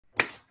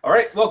All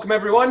right, welcome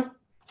everyone.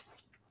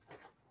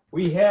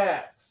 We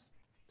have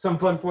some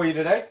fun for you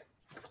today.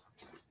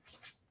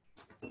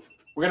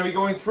 We're going to be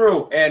going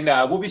through and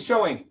we'll be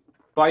showing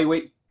body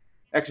weight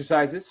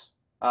exercises.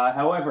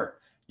 However,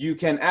 you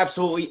can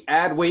absolutely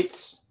add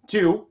weights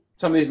to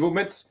some of these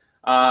movements.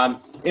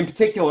 In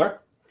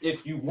particular,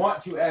 if you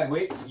want to add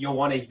weights, you'll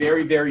want a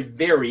very, very,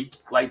 very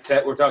light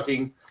set. We're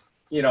talking,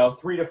 3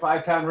 to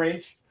 5 pound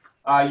range.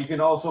 You can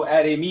also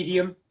add a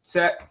medium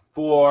set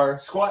for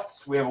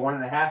squats. We have a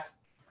 1.5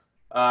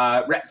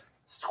 rep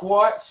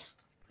squat.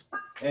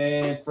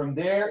 And from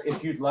there,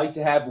 if you'd like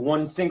to have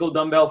one single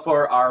dumbbell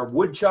for our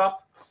wood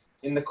chop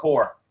in the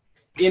core.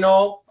 In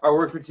all, our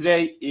work for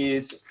today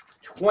is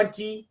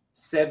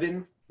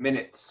 27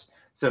 minutes.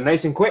 So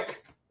nice and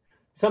quick,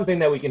 something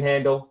that we can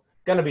handle,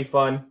 gonna be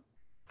fun.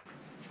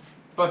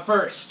 But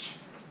first,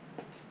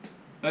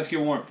 let's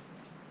get warm.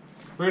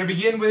 We're gonna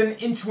begin with an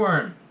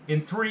inchworm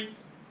in 3,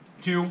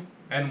 2,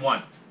 and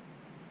 1.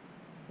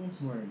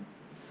 Inchworm.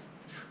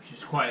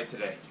 She's quiet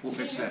today. We'll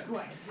fix that.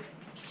 Quiet.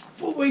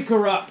 We'll wake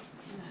her up.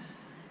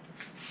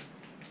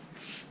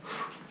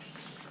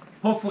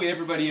 Hopefully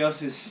everybody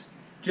else is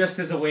just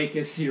as awake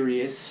as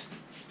Siri is,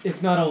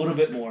 if not a little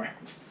bit more.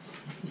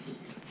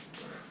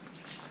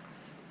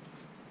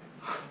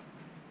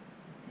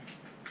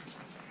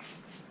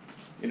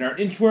 In our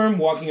inchworm,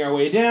 walking our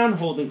way down,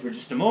 holding for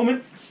just a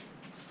moment.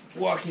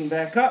 Walking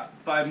back up,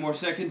 5 more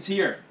seconds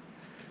here.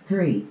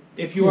 3.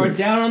 If you are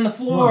down on the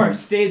floor, 1.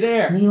 stay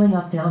there. Kneeling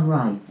up, down,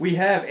 right. We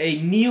have a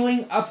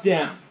kneeling up,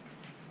 down.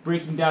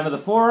 Breaking down to the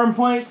forearm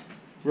point,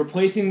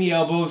 replacing the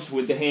elbows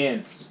with the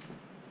hands.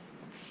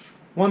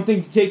 One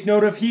thing to take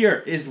note of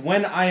here is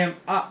when I am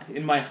up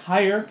in my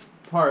higher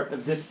part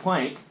of this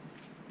plank,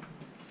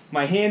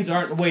 my hands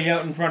aren't way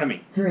out in front of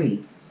me.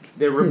 3.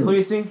 They're 2,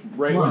 replacing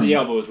right where 1. the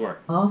elbows were.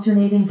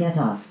 Alternating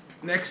get-ups.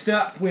 Next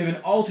up, we have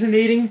an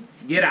alternating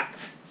get up.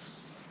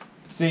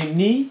 Same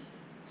knee,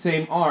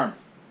 same arm.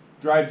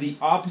 Drive the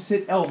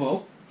opposite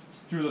elbow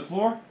through the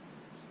floor,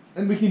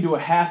 and we can do a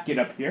half get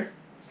up here,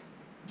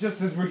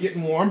 just as we're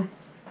getting warm.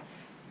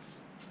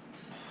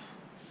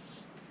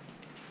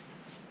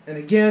 And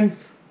again,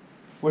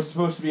 we're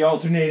supposed to be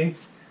alternating.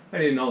 I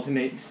didn't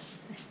alternate,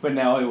 but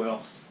now I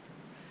will.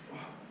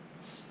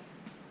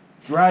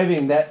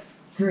 Driving that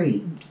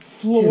 3.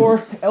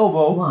 floor 2,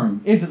 elbow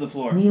 1. into the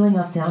floor. Kneeling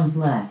up, down's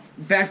left.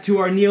 Back to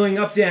our kneeling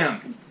up,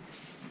 down.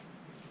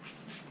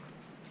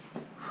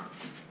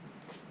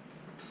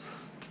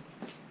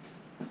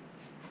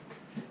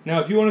 Now,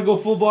 if you want to go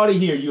full body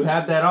here, you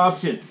have that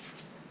option.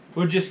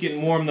 We're just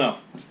getting warm, though.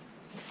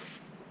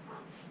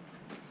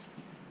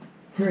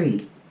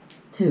 3,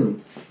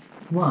 2,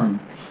 1.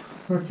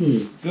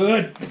 Repeat.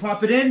 Good.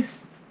 Pop it in.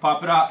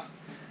 Pop it up.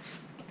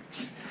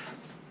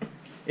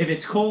 If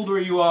it's cold where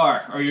you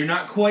are, or you're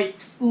not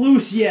quite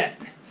loose yet,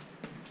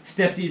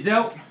 step these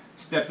out.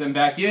 Step them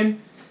back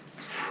in.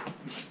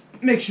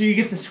 Make sure you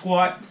get the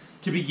squat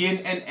to begin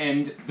and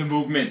end the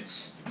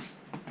movement.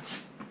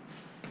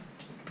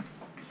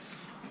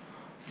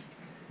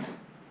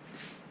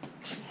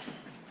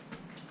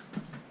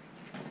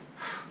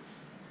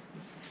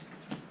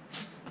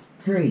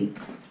 Three,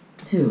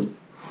 2,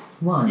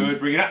 1. Good,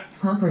 bring it up.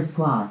 Pumper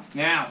squats.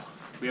 Now,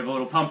 we have a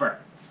little pumper.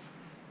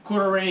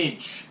 Quarter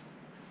range.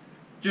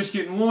 Just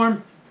getting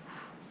warm.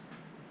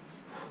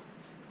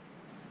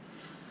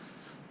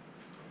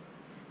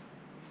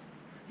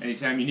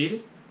 Anytime you need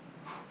it.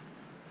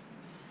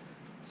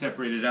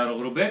 Separate it out a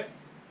little bit.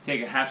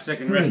 Take a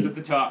half-second rest 3, at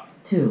the top.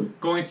 2.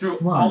 Going through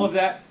 1. all of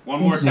that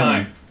one more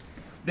time.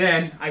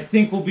 Then, I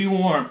think we'll be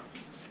warm.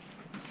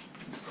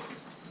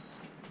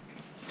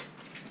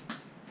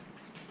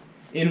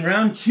 In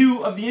round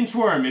 2 of the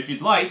inchworm, if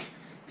you'd like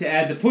to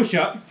add the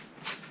push-up,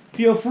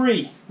 feel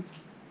free.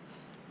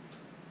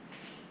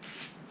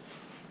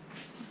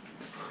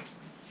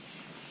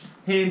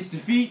 Hands to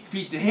feet,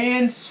 feet to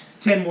hands.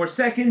 10 more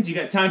seconds. You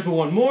got time for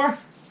one more.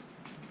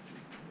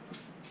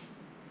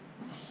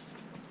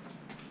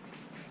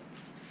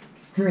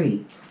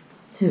 Three,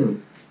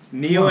 2.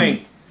 Kneeling.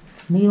 1.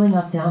 Kneeling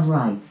up, down,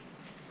 right.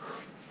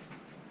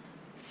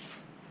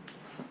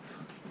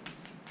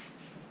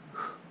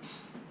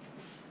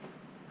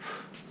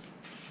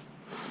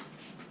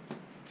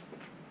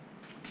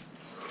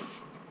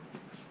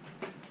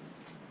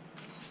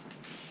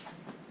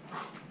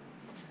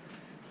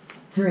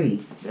 Three.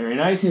 Very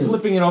nice. 2,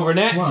 Flipping it over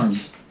next. 1.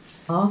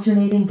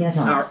 Alternating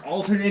get-ups. Our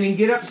alternating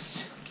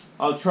get-ups.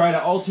 I'll try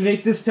to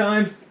alternate this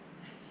time.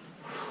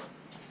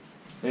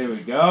 There we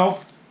go.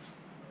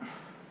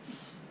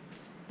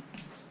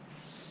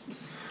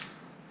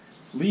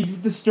 Lead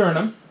with the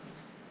sternum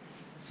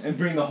and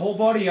bring the whole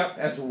body up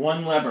as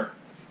one lever.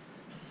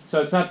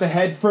 So it's not the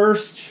head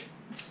first,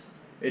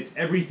 it's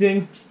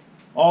everything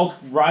all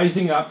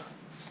rising up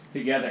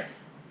together.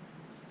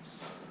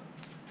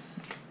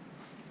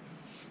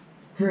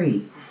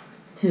 3,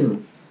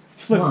 2.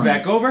 Flip 1. it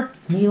back over.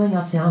 Kneeling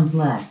up, downs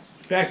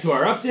left. Back to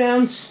our up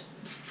downs.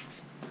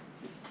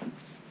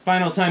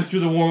 Final time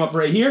through the warm up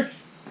right here.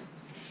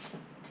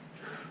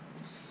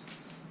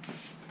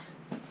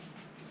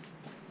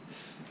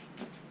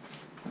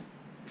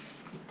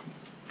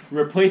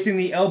 Replacing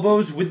the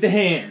elbows with the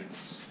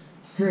hands.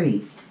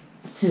 3,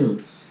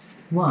 2,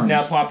 1.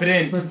 Now pop it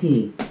in.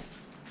 Repeat.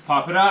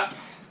 Pop it up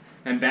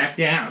and back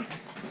down.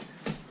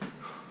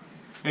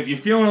 If you're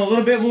feeling a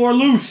little bit more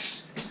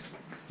loose,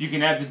 you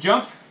can add the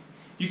jump.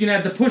 You can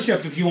add the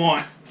push-up if you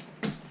want.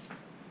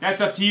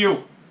 That's up to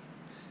you.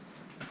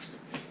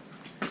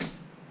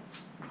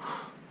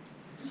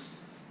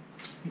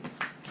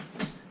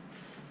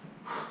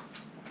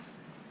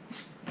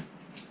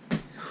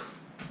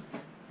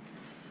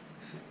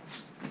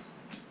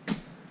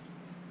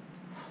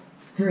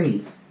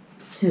 Three,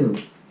 2,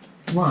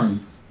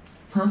 1.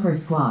 Pumper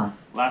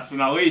squats. Last but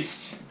not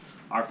least,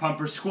 our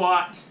pumper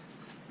squat.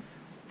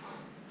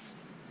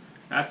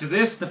 After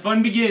this, the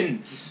fun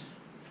begins.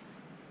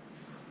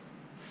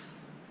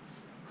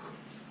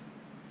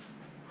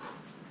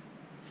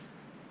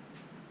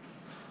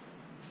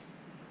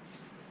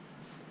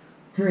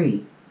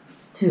 Three,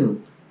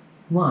 2,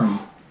 1.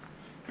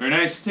 Very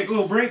nice. Take a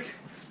little break.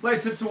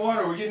 Light sips of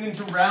water. We're getting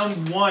into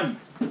round one.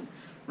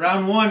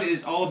 Round one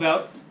is all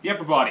about the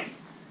upper body.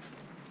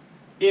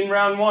 In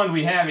round one,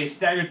 we have a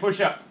staggered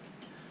push-up,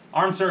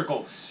 arm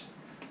circles.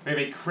 We have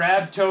a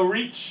crab toe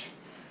reach,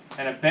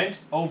 and a bent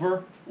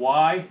over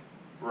Y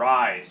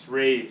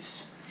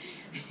raise.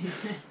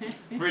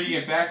 Ready to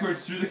get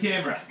backwards through the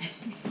camera.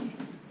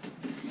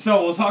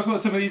 So we'll talk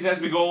about some of these as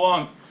we go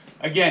along.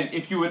 Again,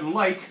 if you would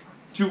like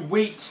to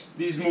weight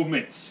these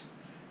movements,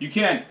 you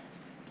can.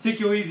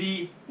 Particularly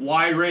the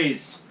Y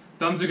raise.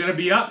 Thumbs are going to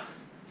be up.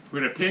 We're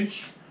going to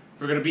pinch.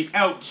 We're going to be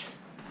out.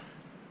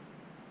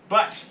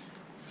 But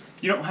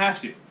you don't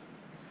have to,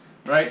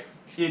 right?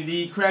 In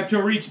the crab toe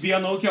reach, be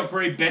on the lookout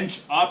for a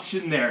bench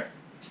option there.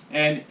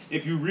 And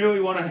if you really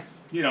want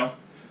to,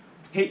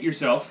 hate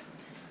yourself,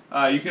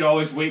 you could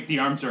always weight the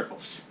arm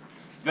circles.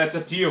 That's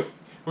up to you.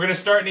 We're going to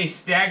start in a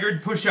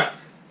staggered push-up,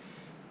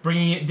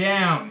 bringing it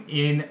down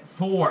in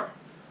 4.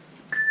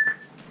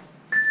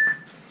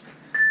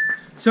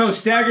 So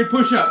staggered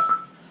push-up.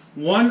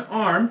 One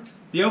arm,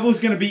 the elbow's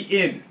going to be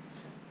in.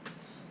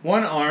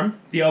 One arm,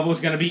 the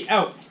elbow's going to be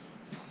out.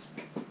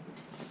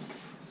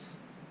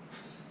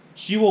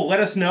 She will let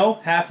us know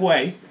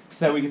halfway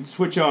so that we can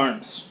switch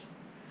arms.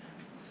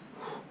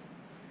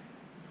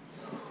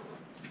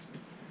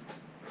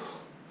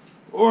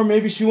 Or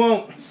maybe she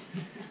won't.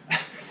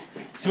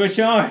 Switch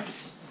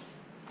arms.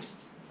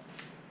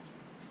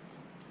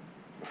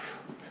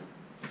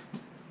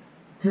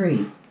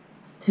 Three,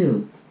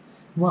 2,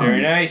 1.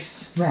 Very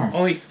nice. Rest.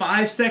 Only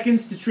 5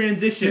 seconds to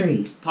transition.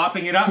 3,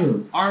 Popping it up.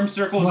 2, Arm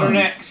circles 1. are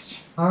next.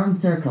 Arm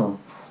circles.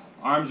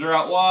 Arms are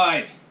out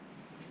wide.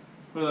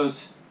 For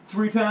those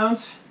 3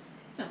 pounds.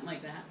 Something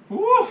like that.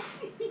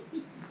 Woof.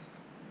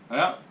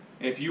 Well,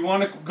 if you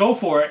want to go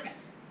for it,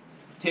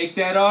 take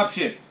that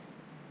option.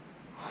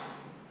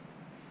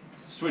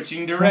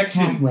 Switching That's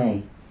direction.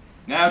 halfway.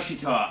 Now she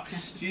talks.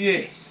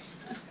 Jeez.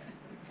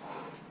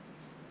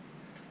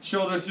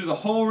 Shoulder through the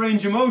whole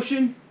range of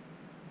motion.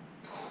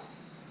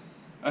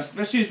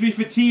 Especially as we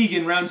fatigue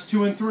in rounds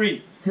 2 and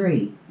 3.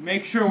 3,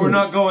 Make sure 2, we're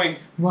not going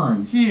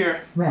 1.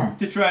 here Rest.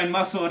 to try and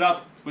muscle it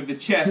up with the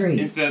chest 3,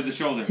 instead of the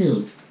shoulders.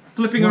 2,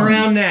 Flipping 1.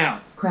 around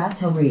now. Crab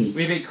toe reach.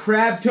 We have a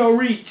crab toe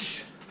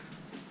reach.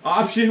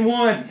 Option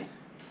 1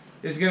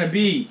 is going to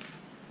be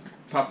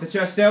pop the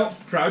chest out,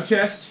 proud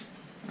chest,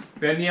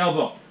 bend the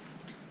elbow,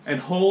 and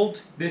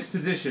hold this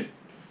position.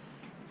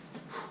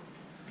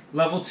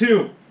 Level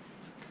 2,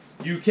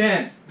 you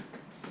can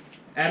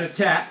add a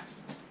tap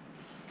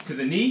to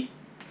the knee,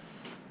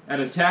 add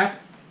a tap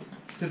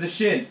to the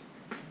shin.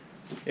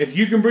 If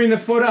you can bring the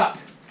foot up,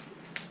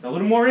 a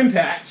little more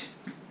impact,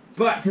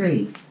 but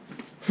 3,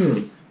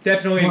 2,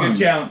 definitely a 1. good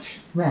challenge.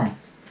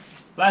 Rest.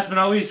 Last but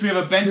not least, we have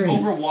a bent 3,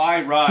 over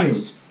Y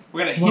rise. 2,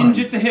 We're going to 1. hinge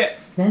at the hip.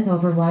 Bent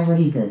over Y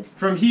raises.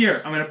 From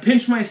here, I'm going to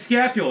pinch my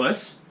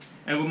scapulus,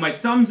 and with my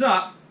thumbs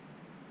up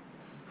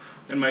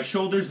and my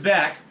shoulders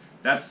back,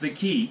 that's the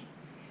key,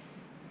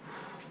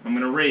 I'm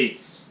going to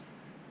raise.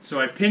 So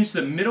I pinch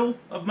the middle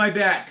of my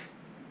back.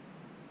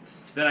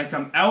 Then I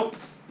come out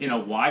in a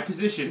Y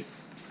position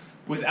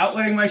without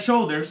letting my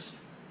shoulders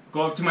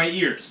go up to my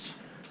ears.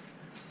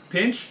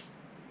 Pinch,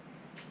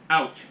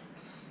 out.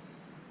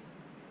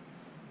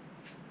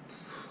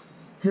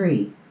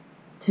 3,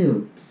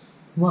 2,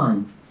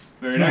 1.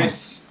 Very Yeah.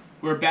 nice.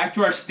 We're back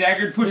to our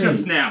staggered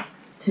push-ups 3, now.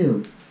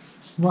 2,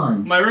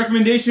 1. My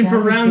recommendation for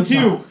Staggered round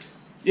 2 push-ups.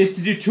 is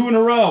to do 2 in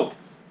a row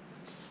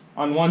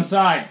on one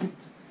side.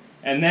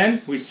 And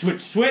then we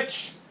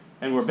switch,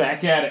 and we're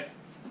back at it.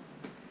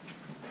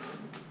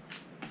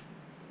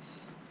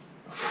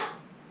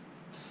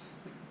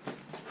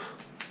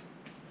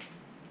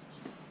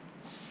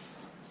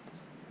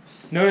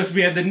 Notice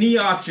we have the knee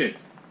option.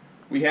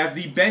 We have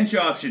the bench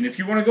option. If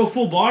you want to go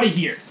full body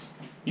here,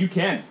 you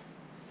can.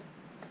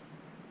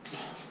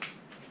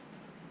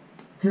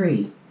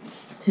 3,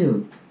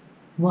 2,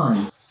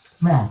 1.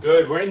 Rest.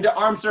 Good. We're into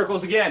arm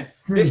circles again.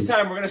 3, This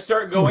time we're going to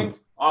start going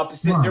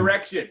opposite 1.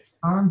 direction.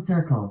 Arm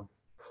circles.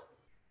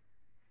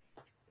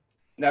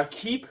 Now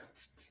keep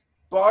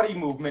body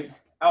movement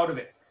out of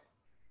it.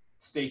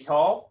 Stay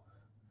tall,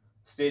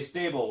 Stay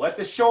stable. Let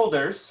the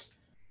shoulders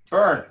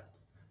burn.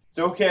 It's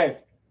okay.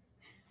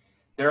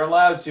 They're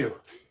allowed to.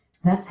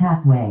 That's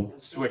halfway.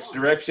 Switch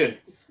direction.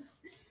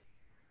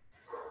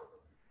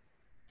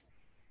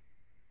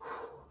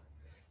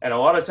 And a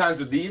lot of times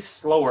with these,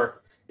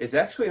 slower is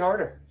actually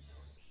harder.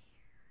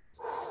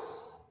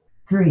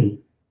 3,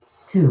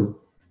 2,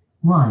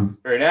 1.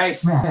 Very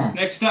nice. Rest.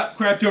 Next up,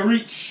 crab toe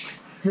reach.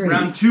 3,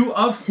 Round 2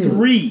 of 2.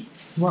 3.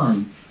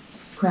 1.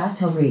 Crab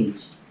toe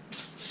reach.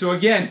 So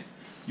again,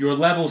 your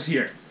levels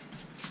here.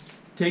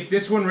 Take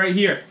this one right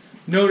here.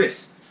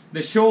 Notice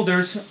the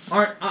shoulders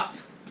aren't up.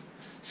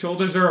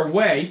 Shoulders are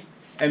away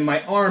and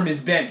my arm is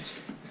bent.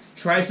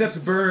 Triceps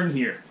burn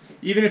here,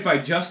 even if I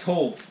just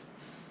hold.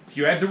 If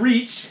you add the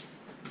reach,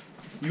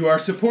 you are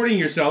supporting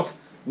yourself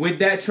with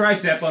that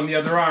tricep on the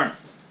other arm.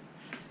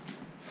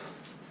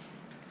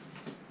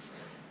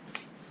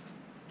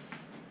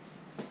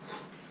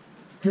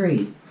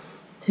 Three,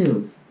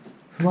 2,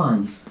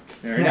 1.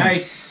 Very Yes.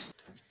 nice.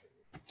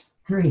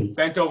 3,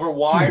 Bent over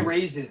Y Two.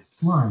 raises.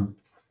 1.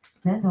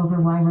 Bent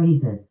over Y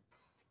raises.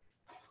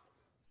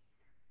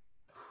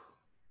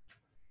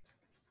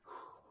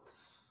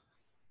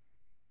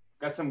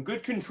 Got some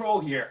good control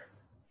here.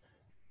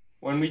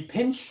 When we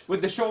pinch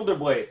with the shoulder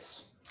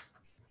blades,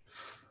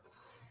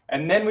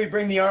 and then we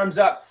bring the arms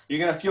up, you're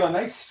going to feel a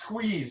nice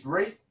squeeze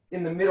right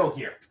in the middle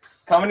here,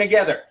 coming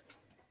together.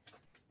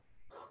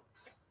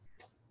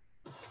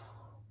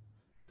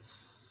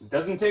 It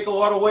doesn't take a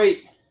lot of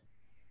weight.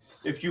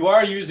 If you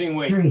are using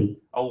weight, 3,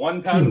 a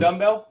 1 pound 2,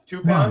 dumbbell,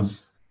 2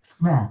 pounds,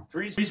 rest.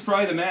 3 Three's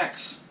probably the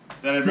max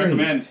that I'd 3,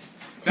 recommend.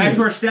 Back 2,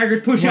 to our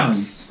staggered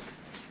push-ups.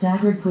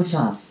 Staggered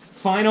push-ups.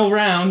 Final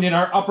round in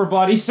our upper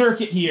body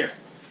circuit here.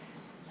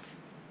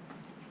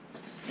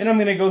 And I'm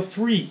going to go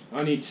 3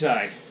 on each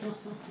side.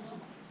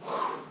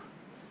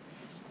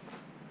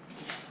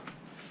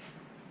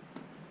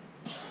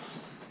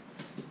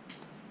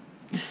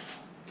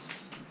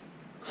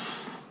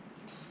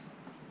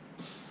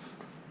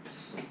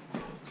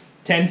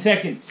 Ten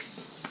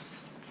seconds.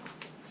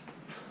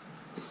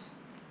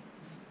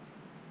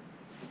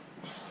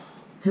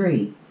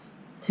 3,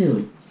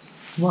 2,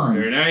 1.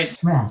 Very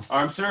nice. Rest.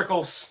 arm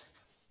circles.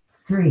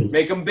 3,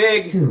 Make them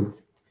big. 2,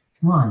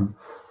 1.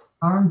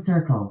 Arm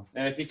circles.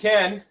 And if you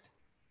can,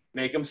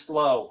 make them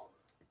slow.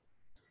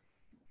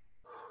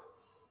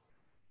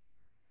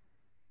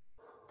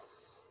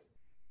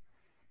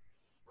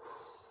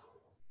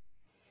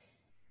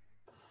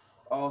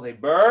 Oh, they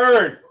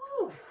burn.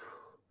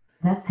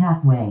 That's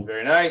halfway.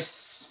 Very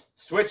nice.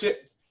 Switch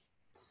it.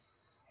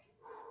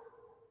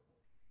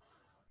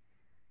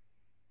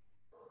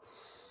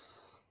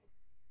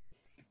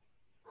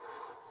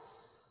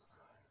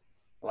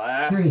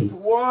 Last 3,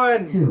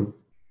 one. 2,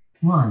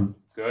 1.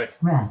 Good.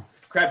 Rest.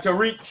 Crab toe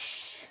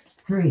reach.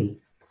 3,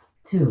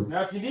 2,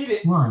 Now, if you need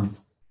it, 1.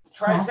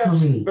 triceps Crab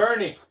toe reach.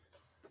 burning,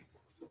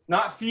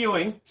 not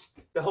feeling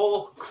the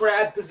whole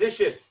crab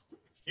position.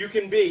 You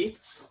can be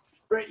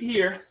right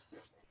here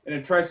in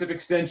a tricep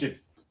extension.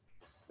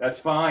 That's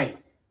fine.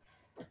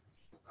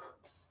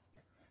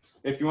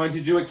 If you wanted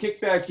to do a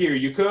kickback here,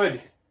 you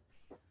could.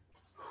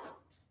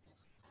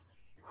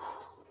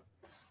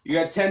 You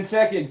got 10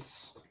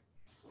 seconds.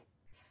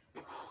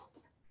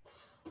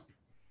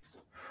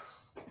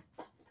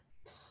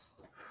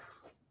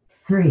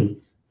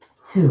 Three,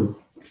 2,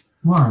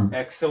 1.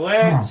 Excellent.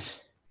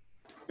 Yes.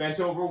 Bent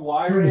over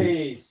Y 3,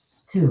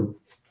 raise. 2,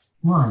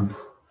 1.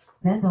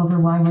 Bent over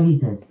Y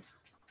raises.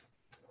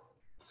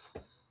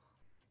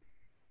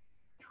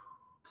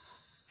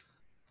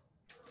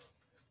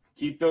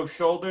 Keep those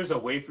shoulders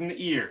away from the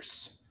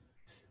ears.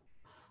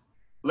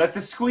 Let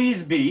the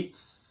squeeze be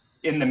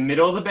in the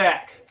middle of the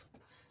back.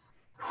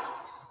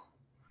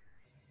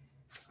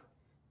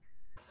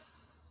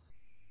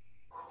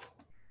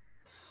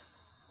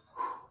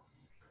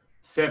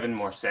 Seven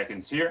more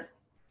seconds here.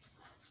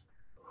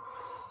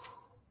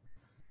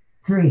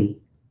 3,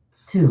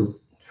 2,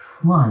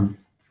 1.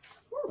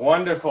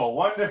 Wonderful,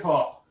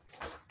 wonderful.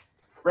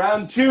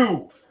 Round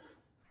 2.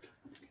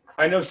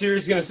 I know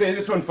Siri's going to say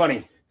this one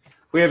funny.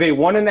 We have a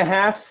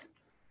 1.5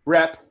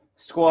 rep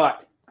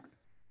squat.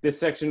 This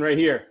section right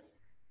here.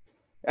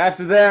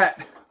 After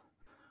that,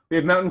 we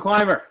have mountain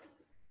climber.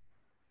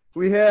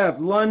 We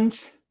have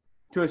lunge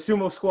to a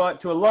sumo squat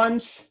to a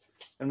lunge,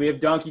 and we have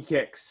donkey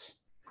kicks.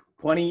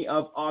 Plenty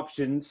of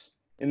options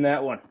in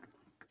that one.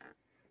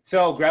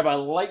 So grab a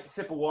light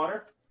sip of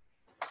water.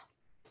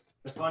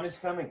 The fun is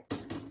coming.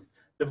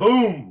 The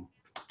boom.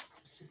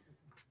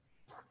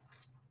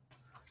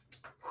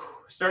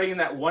 Starting in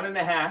that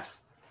 1.5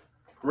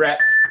 rep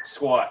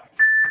squat.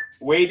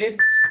 Weighted,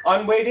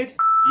 unweighted,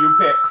 you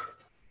pick.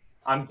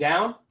 I'm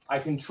down, I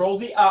control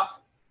the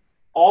up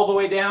all the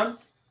way down,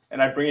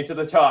 and I bring it to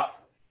the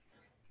top.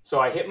 So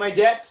I hit my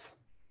depth,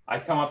 I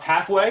come up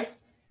halfway,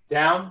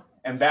 down,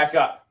 and back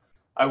up.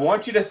 I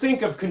want you to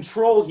think of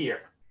control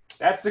here.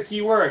 That's the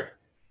key word.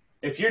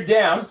 If you're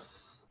down,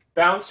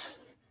 bounce,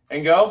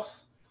 and go,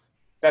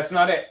 that's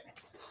not it.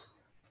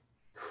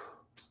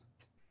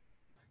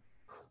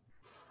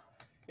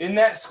 In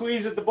that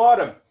squeeze at the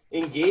bottom,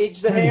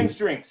 Engage the 3,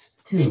 hamstrings.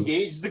 2,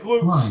 Engage the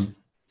glutes. 1.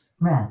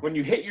 Rest. When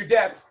you hit your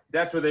depth,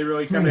 that's where they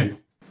really come 3, in.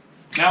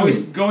 Now we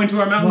go into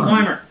our mountain 1.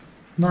 climber.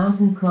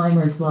 Mountain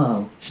climber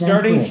slow. then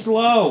Starting quick.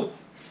 slow.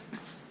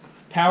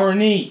 Power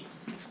knee.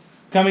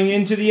 Coming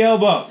into the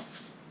elbow.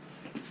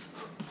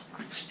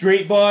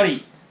 Straight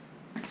body.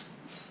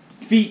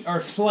 Feet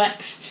are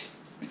flexed.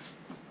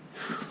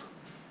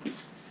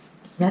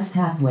 That's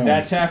halfway.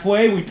 That's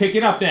halfway. We pick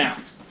it up now.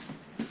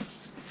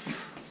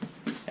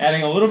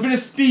 Adding a little bit of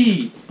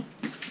speed.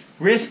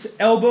 Wrist,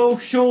 elbow,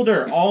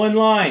 shoulder, all in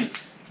line.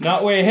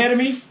 Not way ahead of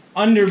me,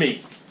 under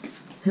me.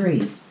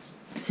 3,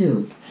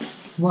 2,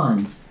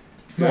 1.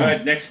 Good.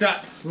 Rest. Next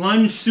up,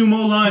 lunge,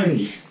 sumo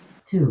lunge.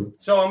 3, 2.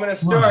 So I'm going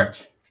to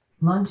start.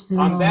 Lunge I'm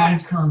sumo back.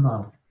 lunge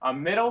combo.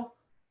 I'm middle,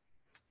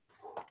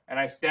 and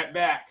I step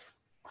back.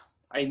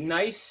 A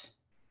nice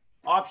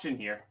option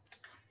here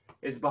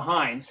is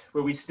behind,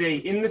 where we stay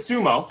in the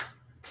sumo,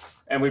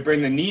 and we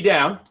bring the knee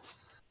down.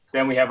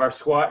 Then we have our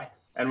squat,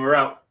 and we're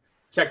out.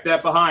 Check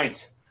that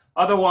behind.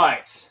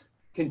 Otherwise,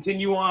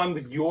 continue on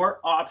with your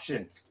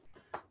option.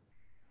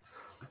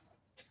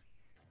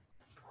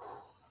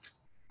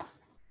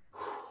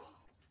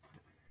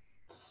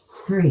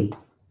 Three,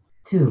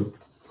 2,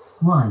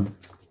 1.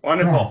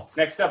 Wonderful. Rest.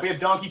 Next up, we have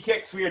donkey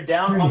kicks. We are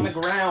down on the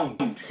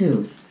ground.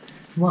 2,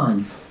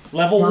 1.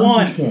 Level Donkey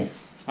 1. kicks.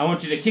 I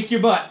want you to kick your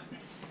butt.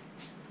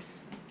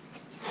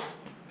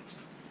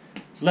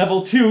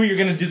 Level 2, you're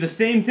going to do the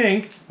same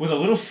thing with a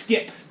little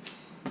skip.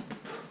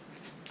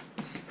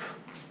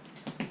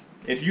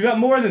 If you got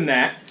more than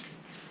that,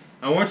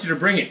 I want you to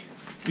bring it,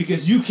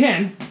 because you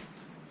can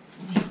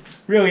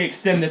really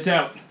extend this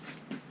out.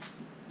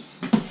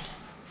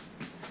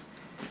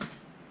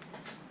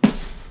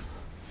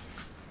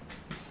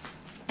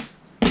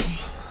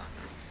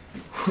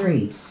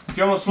 Three, If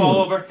you almost fall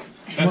over,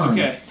 that's 1.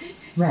 okay.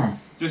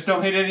 Rest. Just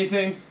don't hit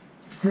anything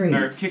 3,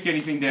 or kick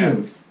anything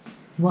down. 2,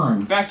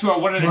 1. Back to our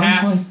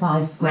 1.5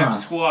 1.5 rep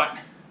squats. squat.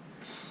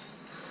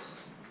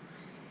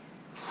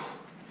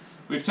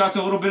 We've talked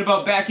a little bit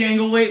about back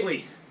angle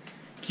lately.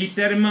 Keep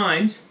that in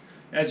mind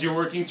as you're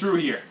working through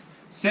here.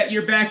 Set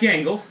your back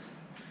angle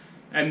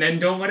and then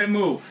don't let it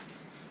move.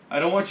 I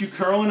don't want you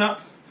curling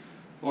up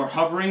or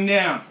hovering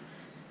down.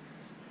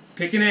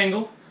 Pick an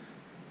angle,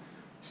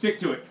 stick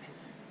to it.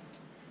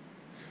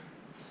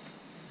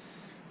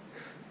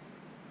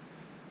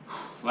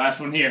 Last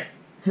one here.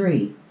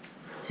 3,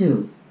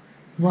 2,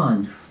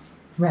 1.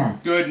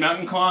 Rest. Good,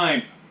 mountain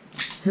climb.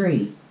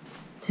 3,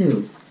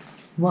 2,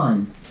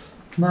 1.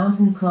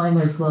 Mountain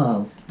climber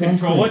slow. then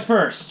Control quick. it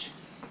first.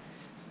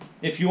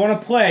 If you want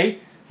to play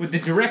with the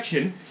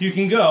direction, you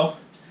can go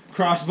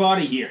cross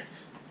body here.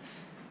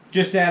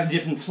 Just add a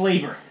different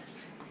flavor.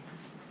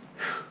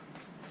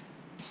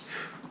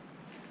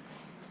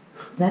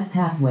 That's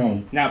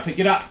halfway. Now pick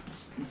it up.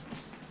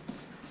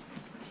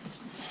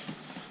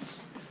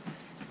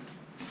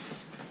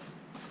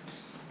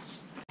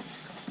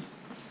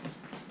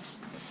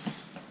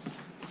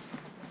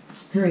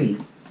 Three,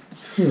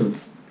 2,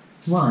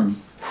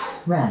 1.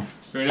 Rest.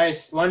 Very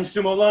nice. Lunge,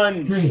 sumo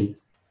lunge. 3,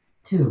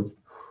 2,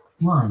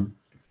 1.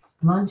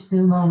 Lunge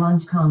sumo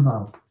lunge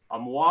combo.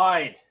 I'm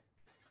wide.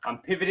 I'm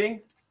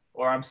pivoting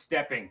or I'm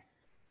stepping.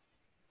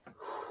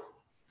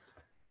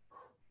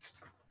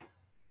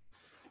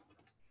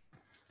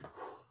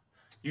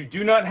 You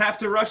do not have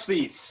to rush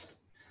these,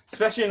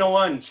 especially in a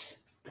lunge.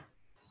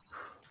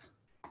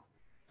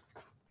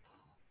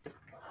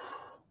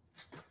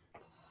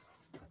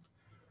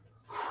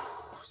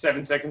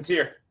 Seven seconds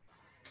here.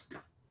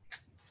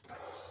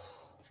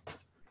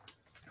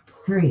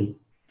 3,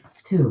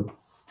 2,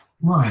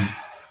 1.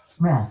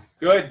 Rest.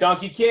 Good.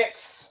 Donkey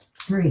kicks.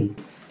 3,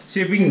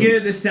 See if we can get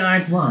it this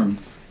time. 1.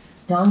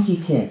 Donkey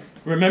kicks.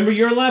 Remember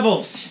your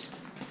levels.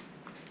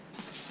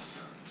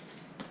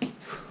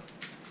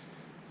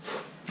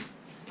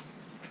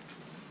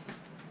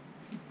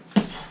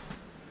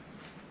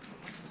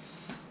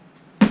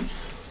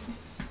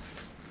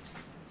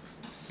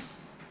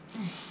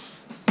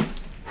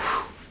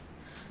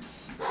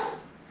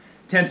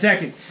 Ten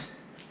seconds.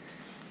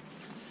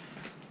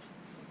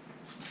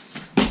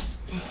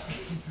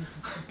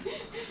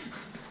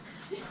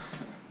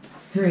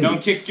 Three,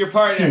 Don't kick your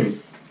partner.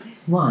 2,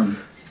 1.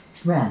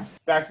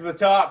 Rest. Back to the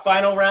top.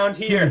 Final round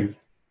here.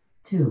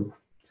 3, 2,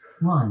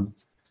 1.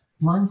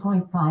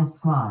 1.5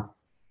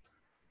 squats.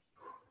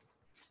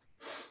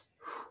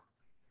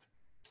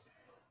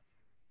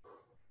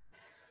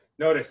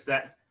 Notice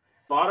that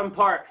bottom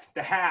part,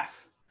 the half,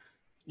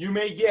 you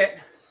may get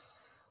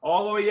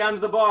all the way down to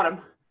the bottom,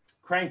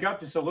 crank up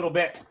just a little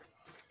bit,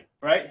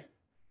 right?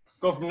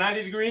 Go from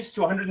 90 degrees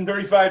to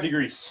 135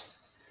 degrees.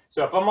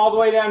 So if I'm all the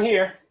way down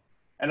here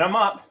and I'm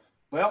up,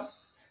 well,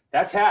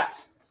 that's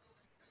half.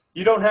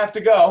 You don't have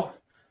to go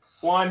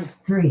 1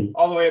 3,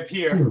 all the way up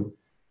here, 2,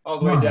 all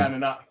the way 1. down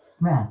and up.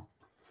 Rest.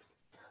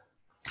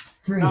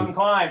 3, Mountain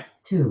climb.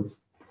 2,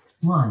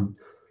 1.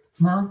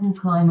 Mountain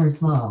climber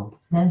slow,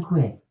 then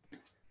quick.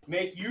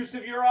 Make use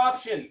of your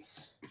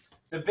options.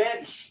 The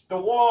bench, the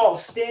wall,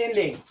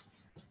 standing.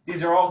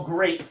 These are all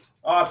great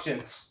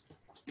options.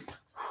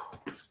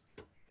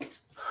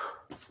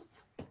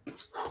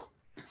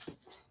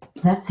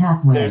 That's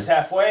halfway. There's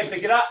halfway.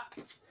 Pick it up.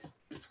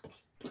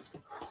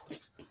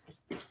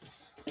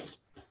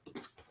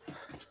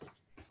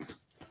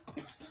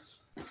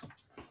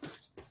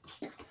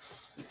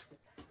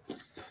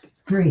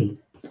 Three,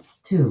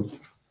 two,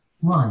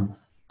 one.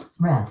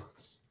 Rest.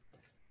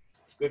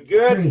 Good,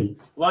 good. 3,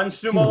 Lunge,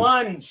 sumo, 2,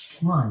 lunge.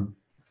 1.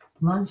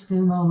 Lunge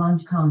sumo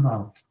lunge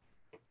combo.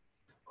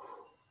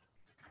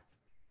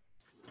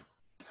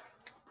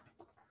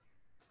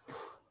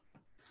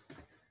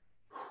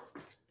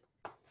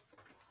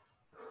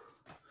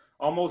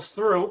 Almost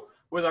through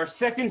with our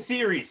second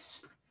series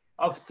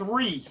of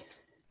 3.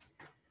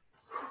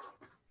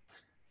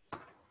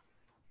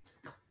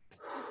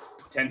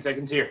 10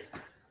 seconds here.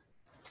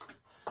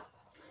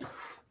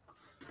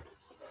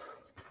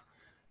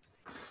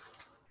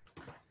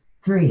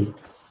 Three,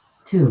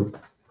 two,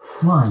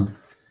 one.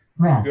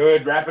 Rest.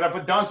 Good. Wrap it up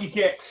with donkey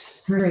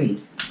kicks.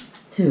 3,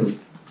 2,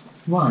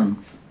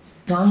 1.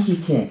 Donkey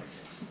kicks.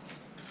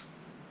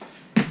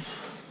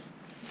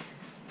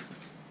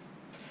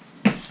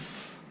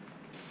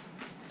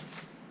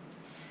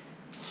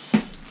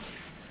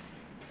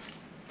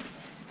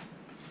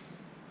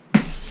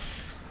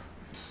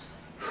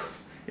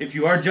 If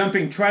you are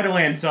jumping, try to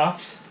land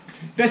soft.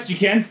 Best you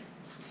can.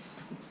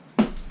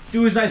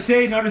 Do as I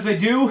say, not as I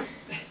do.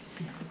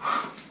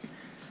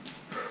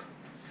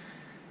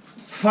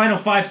 Final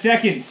 5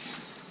 seconds.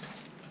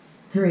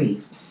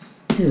 3,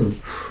 2,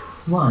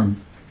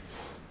 1.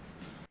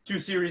 2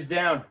 series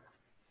down.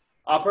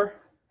 Upper,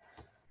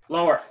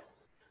 lower.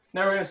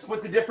 Now we're going to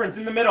split the difference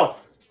in the middle.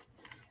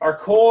 Our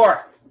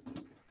core.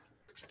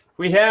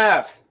 We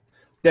have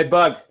dead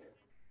bug.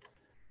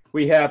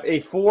 We have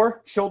a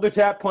 4 shoulder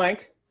tap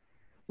plank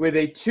with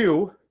a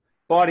 2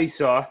 body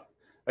saw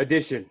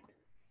addition.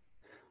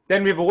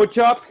 Then we have a wood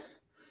chop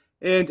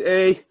and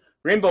a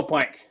rainbow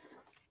plank.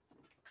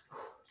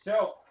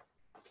 So,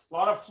 a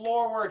lot of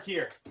floor work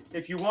here.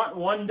 If you want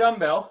 1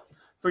 dumbbell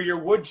for your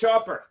wood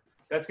chopper,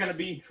 that's going to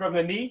be from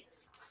the knee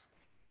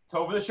to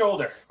over the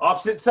shoulder,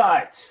 opposite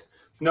sides.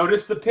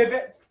 Notice the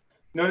pivot,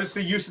 notice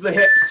the use of the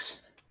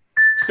hips.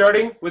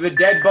 Starting with a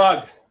dead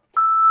bug.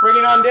 Bring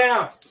it on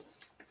down.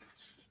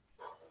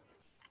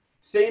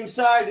 Same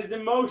side is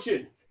in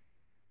motion.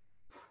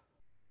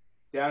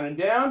 Down and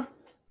down,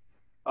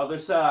 other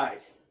side.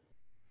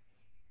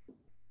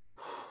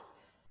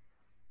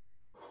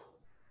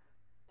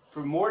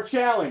 For more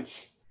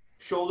challenge,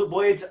 shoulder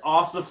blades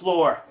off the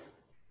floor.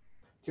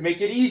 To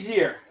make it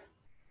easier,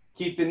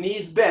 keep the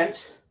knees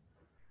bent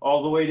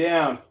all the way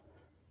down,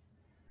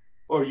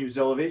 or use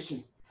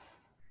elevation.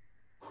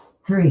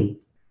 3,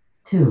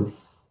 2,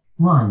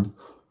 1.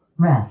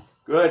 Rest.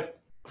 Good.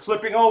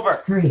 Flipping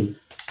over. 3,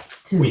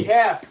 2. We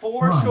have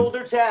 4 1.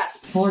 shoulder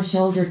taps. 4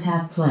 shoulder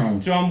tap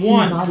plank. So I'm 2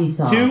 1, body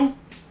saw. 2,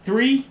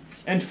 3,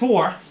 and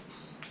 4.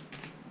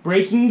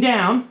 Breaking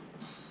down,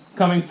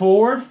 coming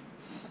forward,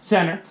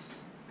 center,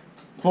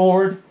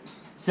 forward,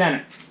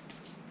 center.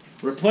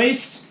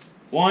 Replace.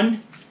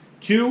 1,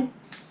 2,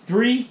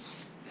 3,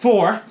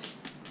 4.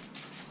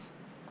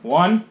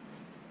 1,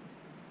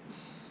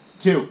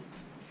 2.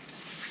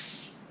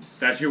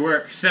 That's your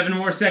work. 7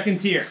 more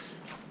seconds here.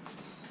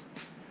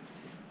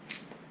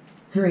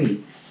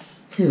 3,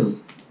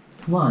 2,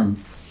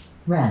 1.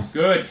 Rest.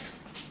 Good.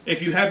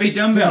 If you have a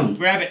dumbbell, 3,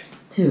 grab it.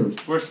 2,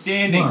 We're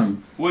standing.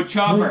 1. Wood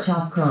chopper. Wood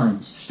chop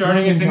crunch.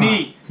 Starting at the Loading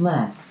knee. up.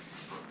 Left.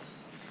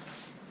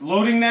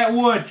 Loading that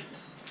wood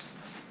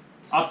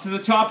up to the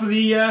top of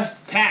the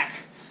pack.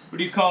 What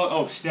do you call it?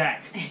 Oh,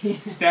 stack.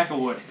 Stack of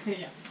wood.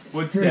 Yeah.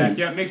 Wood 3, stack.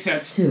 Yeah, makes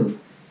sense. 2,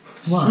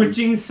 1.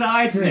 Switching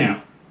sides 3,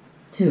 now.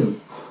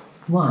 2,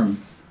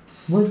 1.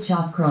 Wood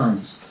chop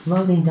crunch.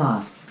 Loading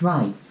dock.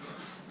 Right.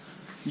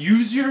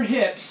 Use your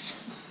hips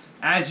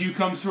as you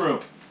come through.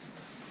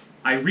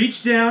 I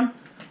reach down.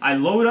 I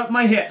load up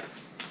my hip.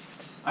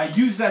 I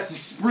use that to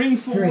spring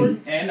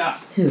forward and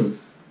up. 2,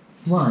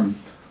 1.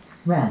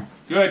 Rest.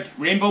 Good.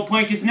 Rainbow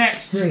plank is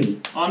next.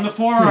 3, On the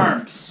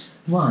forearms.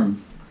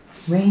 1.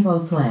 Rainbow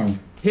plank.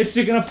 Hips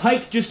are going to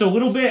pike just a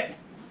little bit.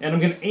 And I'm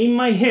going to aim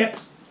my hip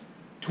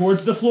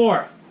towards the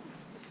floor.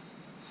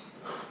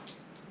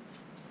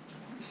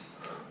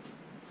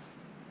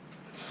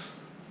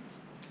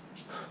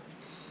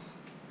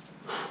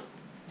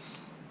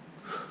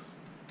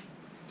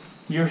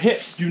 Your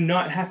hips do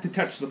not have to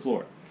touch the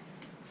floor.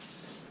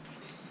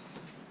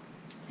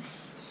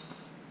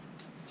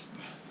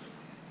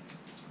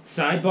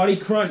 Side body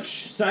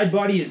crunch. Side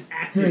body is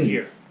active 3,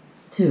 here.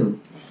 2,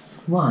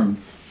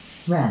 1.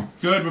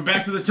 Rest. Good, we're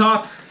back to the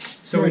top.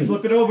 So we 3,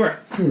 flip it over.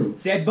 2,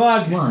 Dead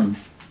bug. 1.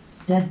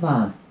 Dead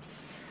bug.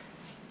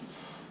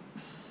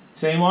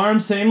 Same arm,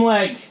 same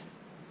leg.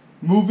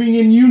 Moving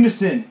in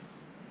unison.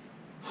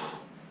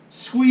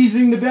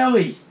 Squeezing the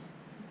belly.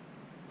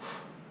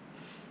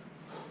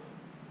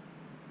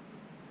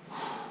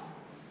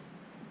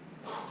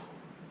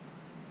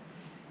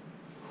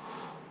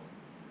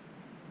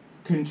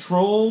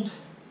 Controlled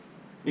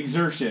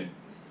exertion.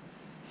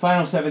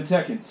 Final 7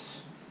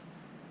 seconds.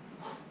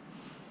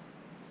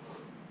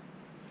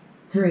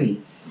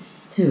 3,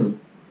 2,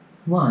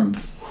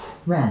 1.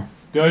 Rest.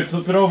 Good,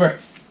 flip it over.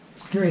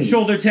 3.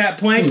 shoulder tap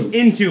plank 2,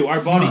 into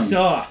our body 1.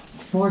 saw.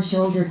 4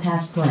 shoulder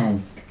tap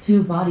plank,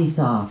 2 body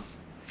saw.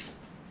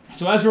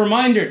 So as a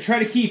reminder, try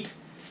to keep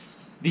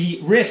the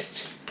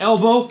wrist,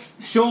 elbow,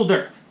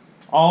 shoulder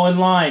all in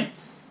line.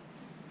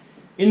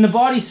 In the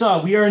body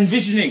saw, we are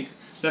envisioning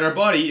that our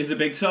body is a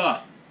big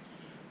saw.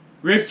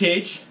 Rib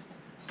cage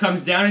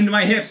comes down into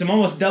my hips. I'm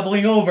almost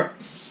doubling over.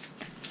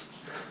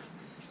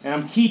 And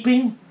I'm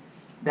keeping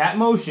that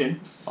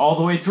motion all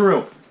the way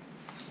through.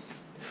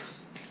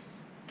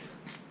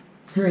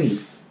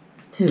 3,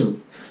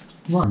 2,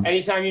 1.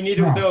 Anytime you need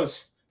it with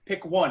those,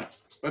 pick one.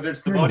 Whether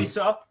it's the 3, body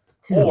saw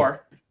 2,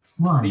 or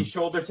 1. the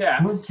shoulder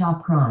tap. Wood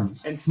chop crunch.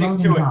 And stick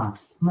Loading to it. dock,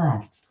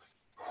 left.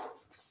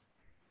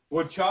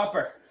 Wood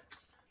chopper.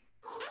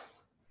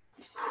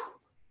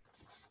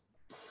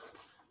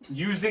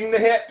 Using the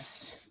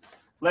hips.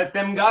 Let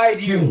them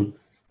guide you.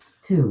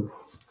 3, 2,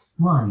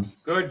 1.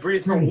 Good.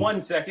 Breathe for 3,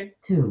 1 second.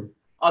 2.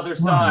 Other 1.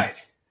 side.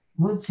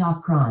 Wood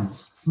chop crunch.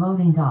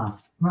 Loading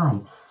dock,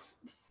 right.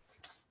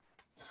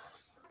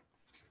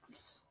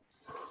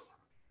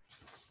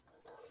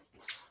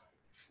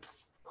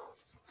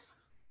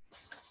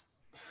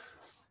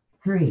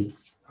 3,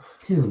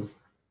 2,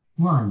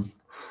 1.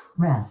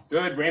 Rest.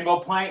 Good. Rainbow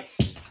plank.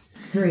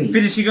 3,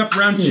 Finishing up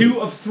round 2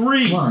 of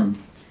 3.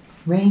 1.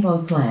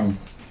 Rainbow plank.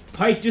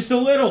 Pike just a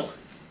little.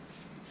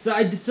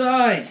 Side to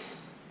side.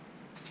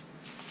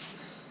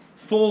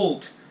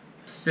 Fold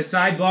the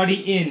side body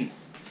in.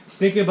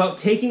 Think about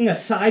taking a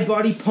side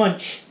body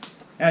punch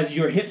as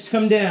your hips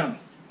come down.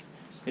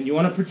 And you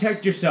want to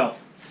protect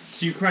yourself.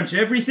 So you crunch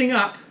everything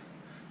up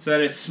so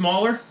that it's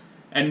smaller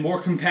and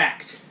more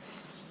compact.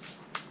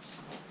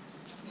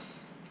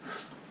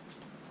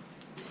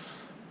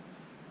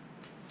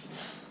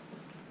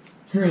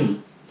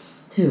 Three,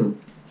 2,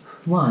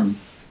 1.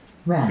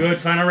 Rest. Good,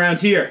 final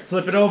round here.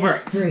 Flip it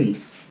over. 3,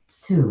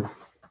 2,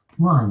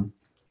 1.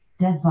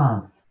 Dead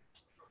bug.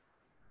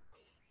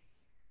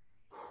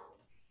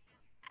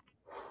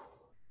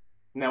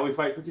 Now we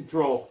fight for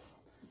control.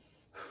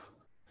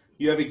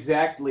 You have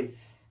exactly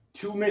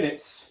 2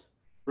 minutes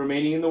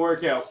remaining in the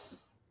workout.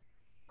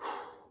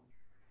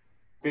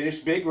 Finish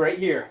big right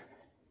here.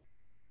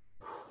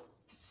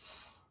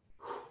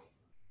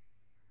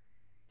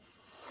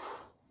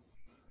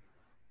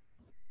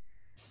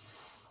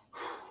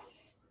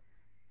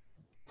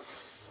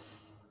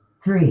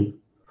 Three,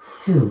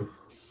 2,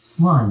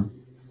 1.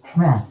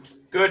 Rest.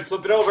 Good,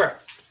 flip it over.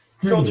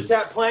 3, Shoulder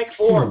tap plank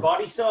or 2,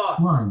 body saw.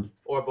 1.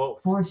 Or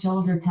both. 4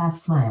 shoulder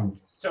tap plank.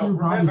 So 2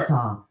 body remember,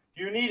 saw.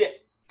 you need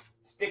it.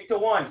 Stick to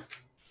one.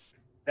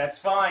 That's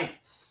fine.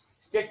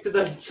 Stick to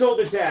the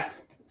shoulder tap.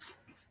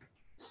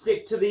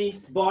 Stick to the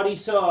body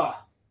saw.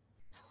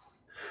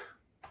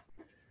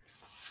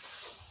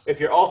 If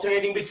you're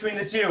alternating between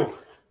the two,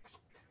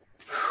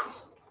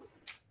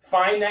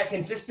 find that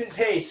consistent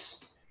pace.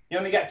 You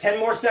only got 10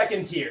 more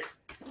seconds here.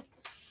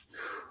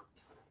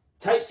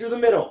 Tight through the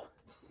middle.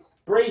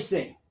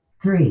 Bracing.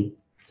 3,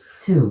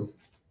 2,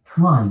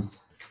 1.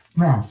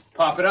 Rest.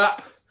 Pop it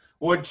up.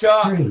 Wood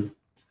chop. 3,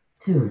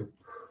 2,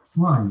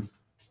 1.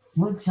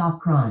 Wood chop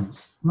crunch.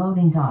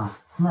 Loading dock,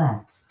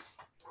 left.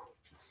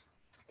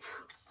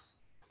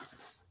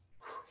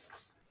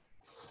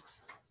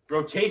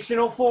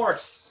 Rotational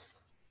force.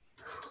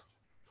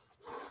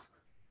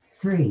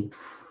 3,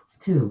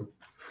 2,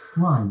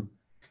 1.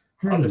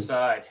 Other 3,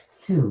 side.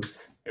 2,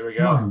 Here we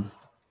go. 1.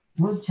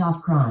 Wood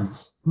chop crunch.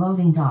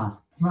 Loading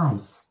dock, right.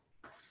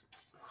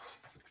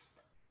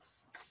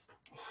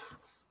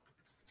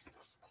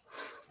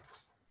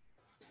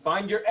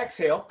 Find your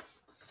exhale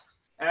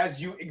as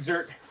you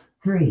exert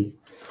 3,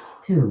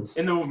 2,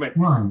 in the movement.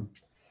 1.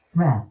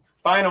 Rest.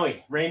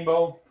 Finally,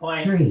 rainbow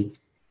plank. 3,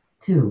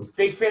 2,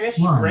 Big finish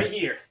 1. right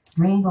here.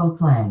 Rainbow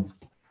plank.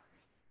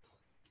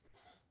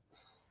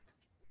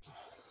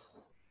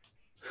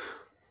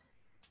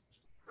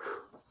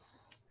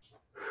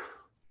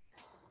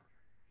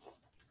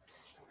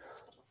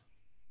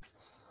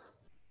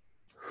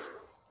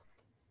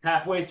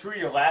 Halfway through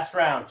your last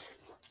round.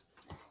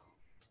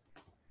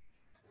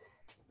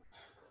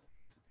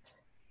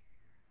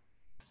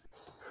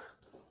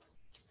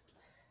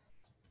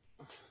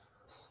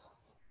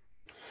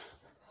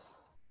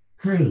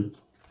 Three,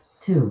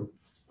 2,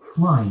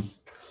 1.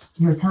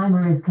 Your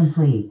timer is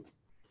complete.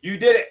 You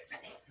did it.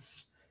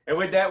 And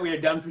with that, we are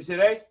done for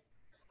today.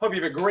 Hope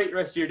you have a great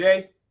rest of your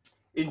day.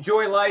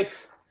 Enjoy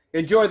life.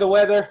 Enjoy the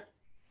weather.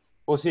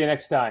 We'll see you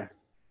next time.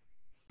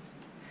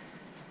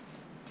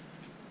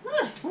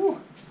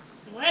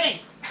 Sweating.